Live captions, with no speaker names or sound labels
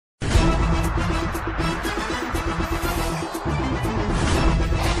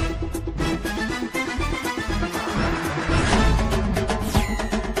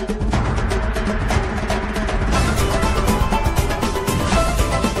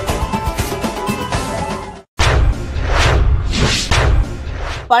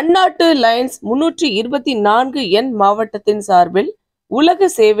பன்னாட்டு Lions 324N மாவட்டத்தின் சார்பில் உலக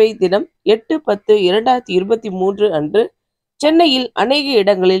சேவை தினம் 8/10/2023 அன்று சென்னையில் அநேக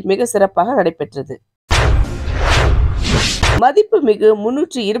இடங்களில் மிக சிறப்பாக நடைபெற்றது. மதிப்புமிகு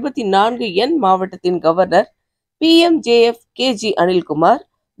 324N மாவட்டத்தின் கவர்னர் PMJF K.G அனில்குமார்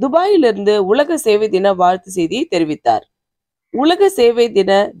துபாயிலிருந்து உலக சேவை தின வாழ்த்து செய்தியை தெரிவித்தார். உலக சேவை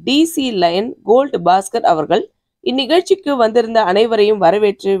தின DC லயன் கோல்ட் பாஸ்கர் அவர்கள் இந்நிகழ்ச்சிக்கு வந்திருந்த அனைவரையும்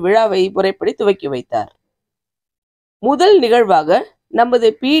வரவேற்று விழாவை முறைப்படி துவக்கி வைத்தார். முதல் நிகழ்வாக நமது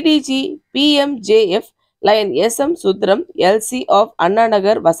PDG PMJF Ln.S.M.Sundaram LC of Anna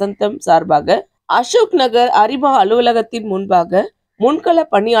Nagar வசந்தம் சார்பாக அசோக் நகர் அரிமா அலுவலகத்தின் முன்பாக முன்கள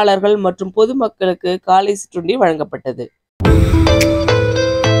பணியாளர்கள் மற்றும் பொதுமக்களுக்கு காலை சிற்றுண்டி வழங்கப்பட்டது.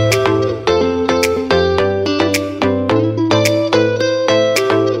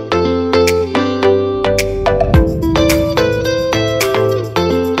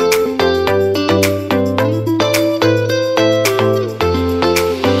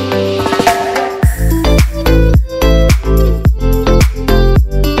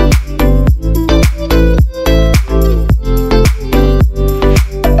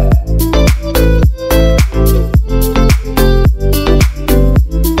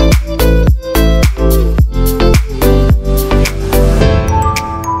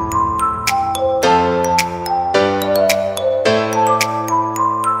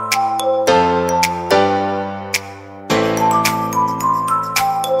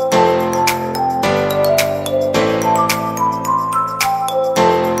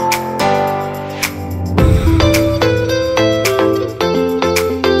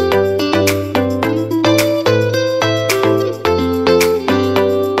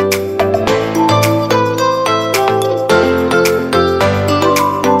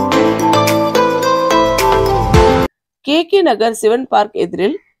 KK நகர் சிவன் பார்க்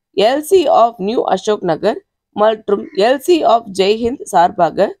எதிரில் LC of new Ashok Nagar மற்றும் LC ஆஃப் ஜெய்ஹிந்த்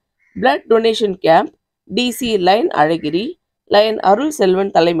சார்பாக blood donation camp DC line அழகிரி லயன் அருள்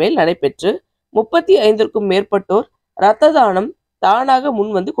செல்வன் தலைமையில் நடைபெற்று 35க்கும் மேற்பட்டோர் இரத்த தானம் தானாக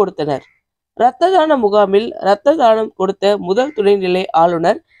முன்வந்து கொடுத்தனர். இரத்த தான முகாமில் இரத்த தானம் கொடுத்த முதல் துணைநிலை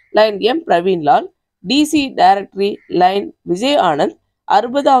ஆளுநர் line M Praveenlal, DC directory line Vijay Anand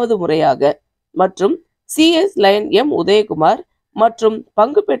 60வது முறையாக மற்றும் CS லயன் M உதயகுமார் மற்றும்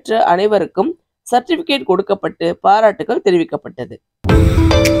பங்கு பெற்ற அனைவருக்கும் சர்டிபிகேட் கொடுக்கப்பட்டு பாராட்டுகள் தெரிவிக்கப்பட்டது.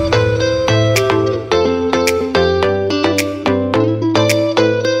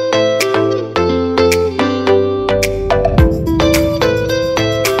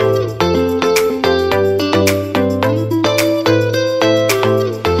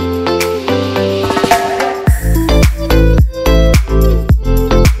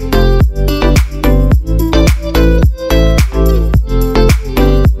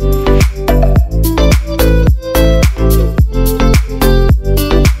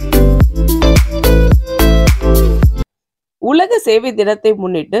 உலக சேவை தினத்தை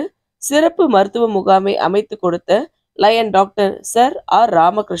முன்னிட்டு சிறப்பு மருத்துவ முகாமை அமைத்து கொடுத்த Lion.Dr.Sir.R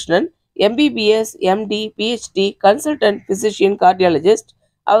Ramakrishnan MBBS MD PhD consultant physician cardiologist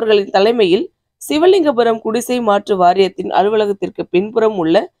அவர்களின் தலைமையில் சிவலிங்கபுரம் குடிசை மாற்று வாரியத்தின் அலுவலகத்திற்கு பின்புறம்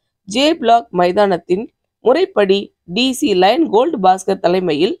உள்ள J பிளாக் மைதானத்தின் முறைப்படி DC லயன் கோல்ட் பாஸ்கர்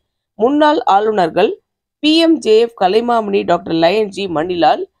தலைமையில் முன்னாள் ஆளுநர்கள் PMJF Kalaimamani doctor line G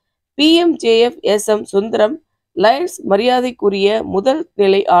Manilal, PMJF SM.Sundaram Lions மரியாதைக்குரிய முதல்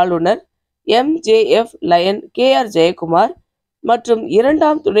நிலை ஆளுநர் MJF லயன் K.R. ஜெயக்குமார் மற்றும்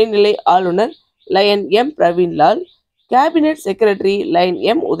இரண்டாம் துணைநிலை ஆளுநர் line M Praveenlal, cabinet secretary line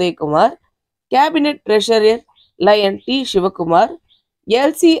M Udhayakumar, cabinet treasurer line T Sivakumar,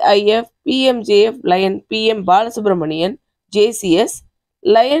 LCIF PMJF line PM Balasubramanian JCS,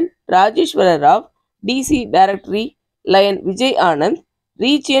 line Rajeswara Rao, DC directory line Vijay Anand,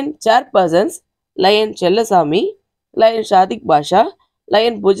 region chairpersons line Chellasamy, line Shadik பாஷா,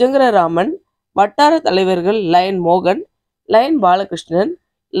 line புஜங்கர Raman, வட்டார தலைவர்கள் லயன் மோகன், line Balakrishnan,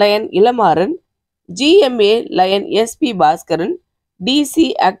 line Ilamaran, GMA line SP Bhaskaran, DC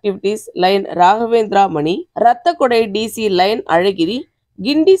activities line Raghavendra மணி, இரத்த கொடை DC line அழகிரி,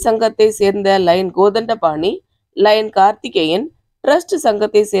 கிண்டி சங்கத்தை சேர்ந்த line Kothandapani, line Karthikeyan, trust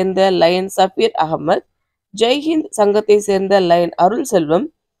சங்கத்தை சேர்ந்த line Saffir Ahmed, ஜெய்ஹிந்த் சங்கத்தை சேர்ந்த லயன் அருள் செல்வம்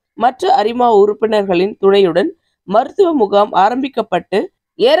மற்ற அரிமா உறுப்பினர்களின் துணையுடன் மருத்துவ முகாம் ஆரம்பிக்கப்பட்டு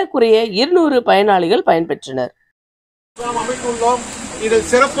ஏறக்குறைய 200 பயனாளிகள் பயன்பெற்றனர். இதில்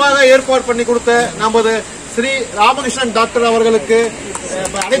சிறப்பாக ஏற்பாடு பண்ணி கொடுத்த நமது ஸ்ரீ ராமகிருஷ்ணன் டாக்டர் அவர்களுக்கு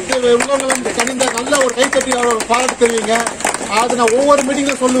அனைத்து உள்ளங்களும் கணிந்த நல்ல ஒரு கைத்தட்டி அவர்கள் பாராட்டு தெரிவிங்க. அது நான் ஒவ்வொரு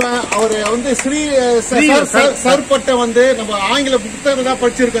மீட்டிங்ல சொல்லுவேன். அவர் வந்து ஸ்ரீ சர் பட்டம் வந்து நம்ம ஆங்கில புத்தகத்தை தான்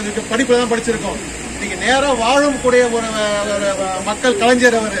படிச்சிருக்கோம், படிப்புல தான் படிச்சிருக்கோம். இன்னைக்கு நேரம் வாழும் கூடிய ஒரு மக்கள்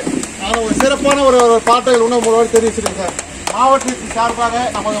கலைஞர் அவர். அதனால ஒரு சிறப்பான ஒரு பாட்டை உணவு தெரிவிச்சிருக்கேன் சார். மாவட்டத்தின் சார்பாக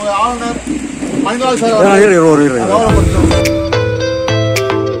நமது ஆளுநர் மணிலால் சார் கௌரவப்படுத்தும்.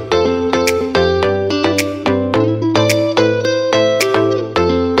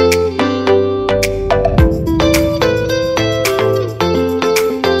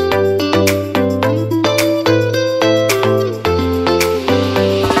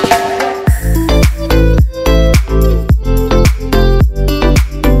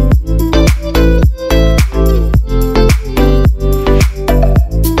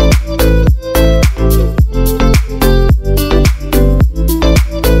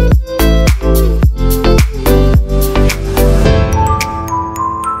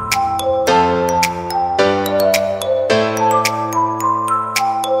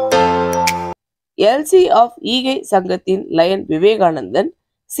 LC ஆஃப் ஈகை சங்கத்தின் line Vivekanandan,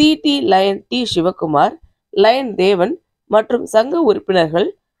 CT line T Sivakumar, line தேவன் மற்றும் சங்க உறுப்பினர்கள்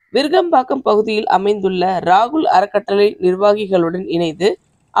விருகம்பாக்கம் பகுதியில் அமைந்துள்ள ராகுல் அறக்கட்டளை நிர்வாகிகளுடன் இணைந்து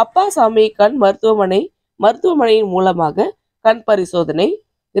அப்பாசாமி கண் மருத்துவமனையின் மூலமாக கண் பரிசோதனை,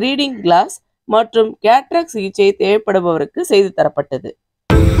 ரீடிங் கிளாஸ் மற்றும் கேட்ராக்ட் சிகிச்சை தேவைப்படுபவருக்கு செய்து தரப்பட்டது.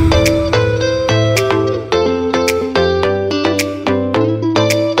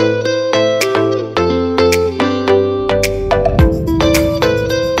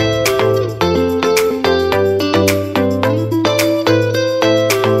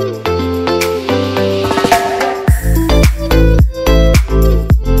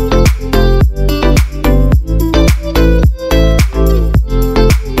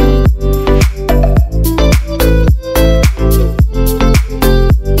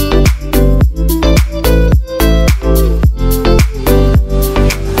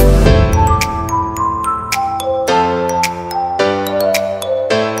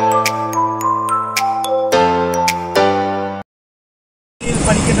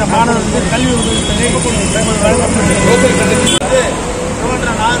 படிக்கின்ற மாணவர்கள் கல்வி உதவித்தொகை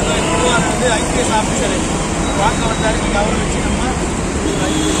ஐபிஎஸ் ஆஃபீஸரை வாங்க வந்தார். இன்னைக்கு அவரை வச்சு நம்ம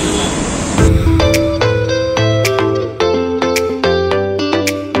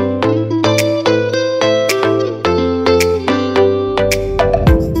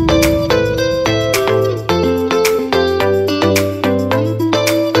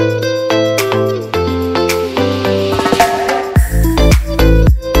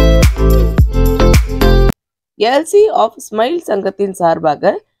LC ஆஃப் ஸ்மைல் சங்கத்தின்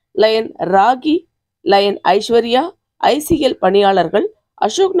சார்பாக line ragi, line Aishwarya, ICL பணியாளர்கள்,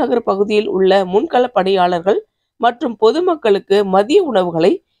 அசோக் நகர் பகுதியில் உள்ள முன்கள பணியாளர்கள் மற்றும் பொதுமக்களுக்கு மதிய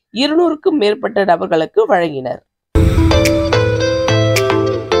உணவுகளை 200க்கும் மேற்பட்ட நபர்களுக்கு வழங்கினர்.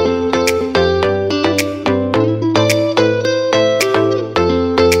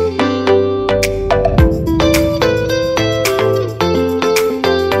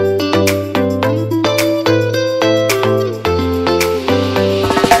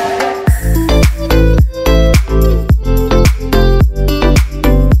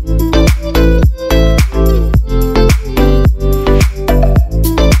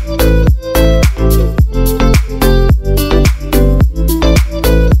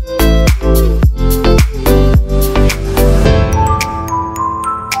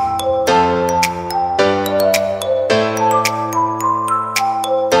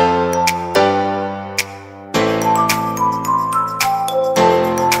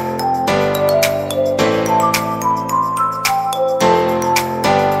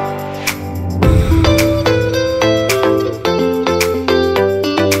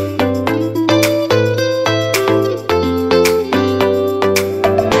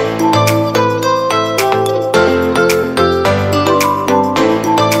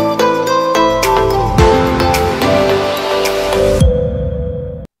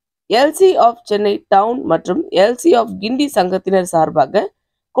 LC ஆஃப் சென்னை டவுன் மற்றும் LC ஆஃப் கிண்டி சங்கத்தினர் சார்பாக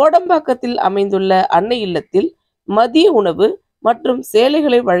கோடம்பாக்கத்தில் அமைந்துள்ள அன்னை இல்லத்தில் மதிய உணவு மற்றும்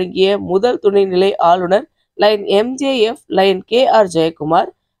சேலைகளை வழங்கிய முதல் துணைநிலை ஆளுநர் line MJF, line K.R.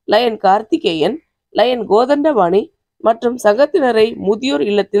 Jayakumar, line Karthikeyan, line கோதண்டவாணி மற்றும் சங்கத்தினரை முதியோர்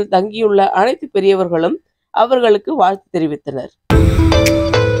இல்லத்தில் தங்கியுள்ள அனைத்து பெரியவர்களும் அவர்களுக்கு வாழ்த்து தெரிவித்தனர்.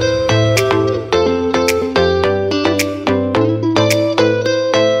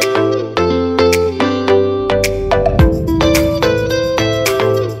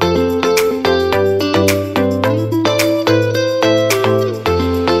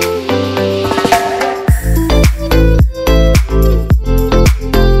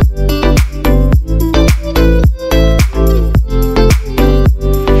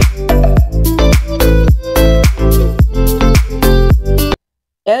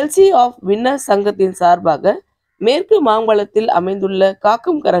 எல்சி ஆஃப் வின்னர்ஸ் சங்கத்தின் சார்பாக மேற்கு மாம்பலத்தில் அமைந்துள்ள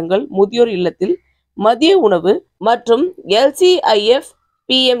காக்கும் கரங்கள் முதியோர் இல்லத்தில் மதிய உணவு மற்றும் LCIF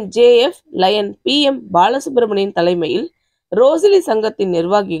PMJF line PM Balasubramanian தலைமையில் ரோசிலி சங்கத்தின்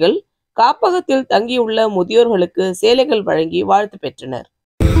நிர்வாகிகள் காப்பகத்தில் தங்கியுள்ள முதியோர்களுக்கு சேலைகள் வழங்கி வாழ்த்து பெற்றனர்.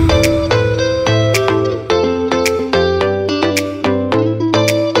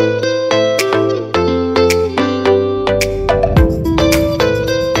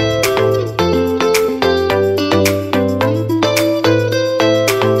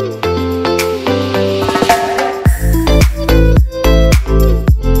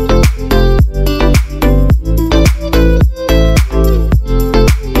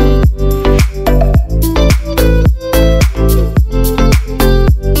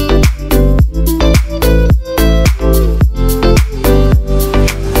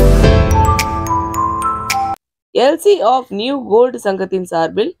 எல்சி ஆஃப் நியூ கோல்டு சங்கத்தின்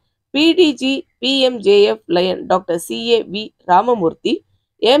சார்பில் PDG PMJF Lion.Dr.Sir Ramamurthy,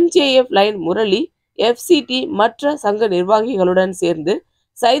 MJF Lion Murali, FCT மற்ற சங்க நிர்வாகிகளுடன் சேர்ந்து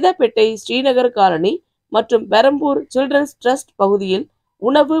சைதாப்பேட்டை ஸ்ரீநகர் காலனி மற்றும் பெரம்பூர் சில்ட்ரன்ஸ் ட்ரஸ்ட் பகுதியில்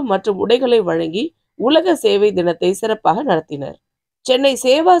உணவு மற்றும் உடைகளை வழங்கி உலக சேவை தினத்தை சிறப்பாக நடத்தினர். சென்னை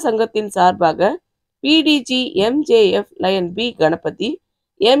சேவா சங்கத்தின் சார்பாக PDG MJF Lion B Ganapathi,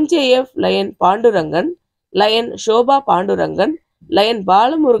 MJF Lion Pandurangan, line Shobha Pandurangan, line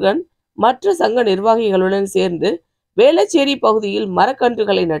Balamurugan மற்ற சங்க நிர்வாகிகளுடன் சேர்ந்து வேளச்சேரி பகுதியில்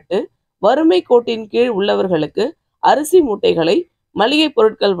மரக்கன்றுகளை நட்டு வறுமை கோட்டின் கீழ் உள்ளவர்களுக்கு அரிசி மூட்டைகளை, மளிகை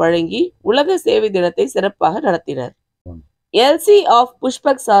பொருட்கள் வழங்கி உலக சேவை தினத்தை சிறப்பாக நடத்தினர். எல்சி ஆஃப்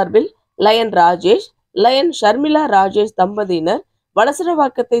புஷ்பக் சார்பில் லயன் ராஜேஷ், லயன் ஷர்மிளா ராஜேஷ் தம்பதியினர்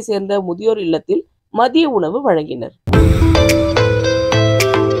வலசரவாக்கத்தை சேர்ந்த முதியோர் இல்லத்தில் மதிய உணவு வழங்கினர்.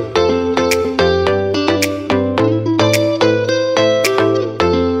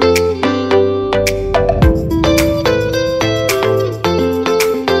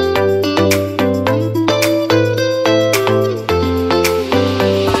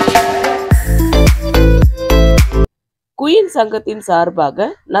 குயின் சங்கத்தின் சார்பாக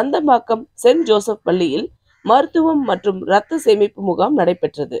நந்தம்பாக்கம் சென்ட் ஜோசப் பள்ளியில் மருத்துவம் மற்றும் இரத்த சேமிப்பு முகாம்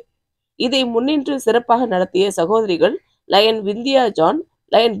நடைபெற்றது. இதை முன்னின்று சிறப்பாக நடத்திய சகோதரிகள் line Vindhya John,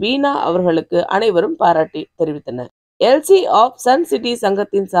 line Beena அவர்களுக்கு அனைவரும் பாராட்டி தெரிவித்தனர். எல்சி ஆஃப் சன் சிட்டி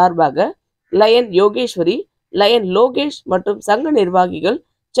சங்கத்தின் சார்பாக லயன் யோகேஸ்வரி, லயன் லோகேஷ் மற்றும் சங்க நிர்வாகிகள்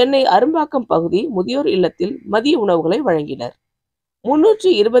சென்னை அரும்பாக்கம் பகுதி முதியோர் இல்லத்தில் மதிய உணவுகளை வழங்கினர்.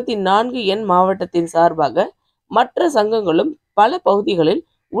 324 எண் மாவட்டத்தின் சார்பாக மற்ற சங்கங்களும் பல பகுதிகளில்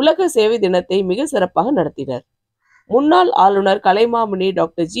உலக சேவை தினத்தை மிக சிறப்பாக நடத்தினர். முன்னாள் ஆளுநர் கலைமாமணி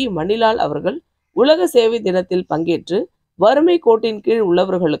டாக்டர் G மணிலால் அவர்கள் உலக சேவை தினத்தில் பங்கேற்று வறுமை கோட்டின் கீழ்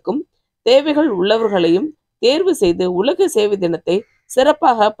உள்ளவர்களுக்கும் தேவைகள் உள்ளவர்களையும் தேர்வு செய்து உலக சேவை தினத்தை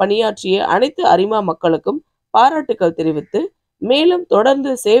சிறப்பாக பணியாற்றிய அனைத்து அரிமா மக்களுக்கும் பாராட்டுக்கள் தெரிவித்து, மேலும்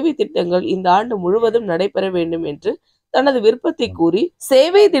தொடர்ந்து சேவை திட்டங்கள் இந்த ஆண்டு முழுவதும் நடைபெற வேண்டும் என்று தனது விருப்பத்தை கூறி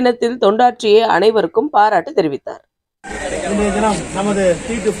சேவை தினத்தில் தொண்டாற்றிய அனைவருக்கும் பாராட்டு தெரிவித்தார். இன்றைய தினம் நமது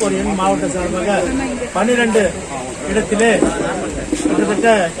 3 to 4 எண் மாவட்ட சார்பாக 12 இடத்திலே கிட்டத்தட்ட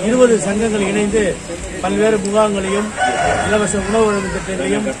 20 சங்கங்கள் இணைந்து பல்வேறு முகாம்களையும் இலவச உணவு வழங்கும்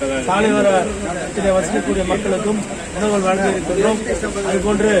திட்டங்களையும் சாலையோரத்திலே வசிக்கக்கூடிய மக்களுக்கும் உணவுகள் வழங்க இருக்கின்றோம்.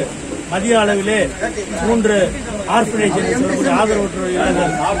 அதுபோன்று மதிய அளவிலே 3 ஆர்பனேஜ் என்று சொல்லக்கூடிய ஆதரவற்ற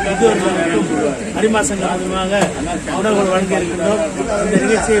முதியோர்களுக்கும் அரிமா சங்கம் மூலமாக உணவுகள் வழங்க இருக்கின்றோம். இந்த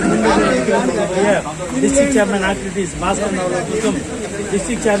நிகழ்ச்சியை முன்னிலைக்கூடிய டிஸ்ட்ரிக்ட் சேர்மன் ஆக்டிவிட்டிஸ் பாஸ்கரன் அவர்களுக்கும்,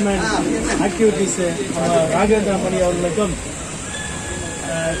 டிஸ்ட்ரிக்ட் சேர்மன் ஆக்டிவிட்டிஸ் ராகவேந்திர மணி அவர்களுக்கும்,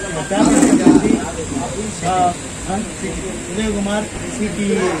 உதயகுமார், சிடி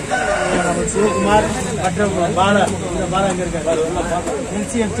சிவகுமார் மற்றும் பாலா இங்க இருக்காரு,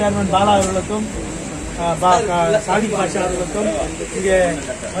 எல்சிஎஃப் சேர்மன் பாலா அவர்களுக்கும், சாதிக் பாஷா அவர்களுக்கும், இங்கே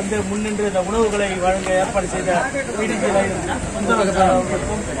வந்து முன்னின்று இந்த உணவுகளை வழங்க ஏற்பாடு செய்த PDG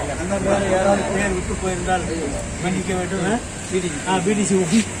அவர்களுக்கும், இன்னும் வேறு யாராவது பேர் விட்டு போயிருந்தால் மன்னிக்க வேண்டும். BDC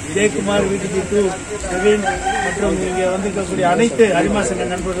ஜெயக்குமார், BDC 2 நவீன் மற்றும் இங்கே வந்திருக்கக்கூடிய அனைத்து அரிமா சங்க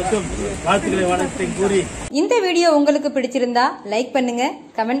நண்பர்களுக்கும் வாழ்த்துக்களை வணக்கத்தை கூறி, இந்த வீடியோ உங்களுக்கு பிடிச்சிருந்தா லைக் பண்ணுங்க,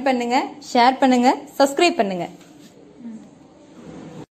 கமெண்ட் பண்ணுங்க, ஷேர் பண்ணுங்க, சப்ஸ்கிரைப் பண்ணுங்க.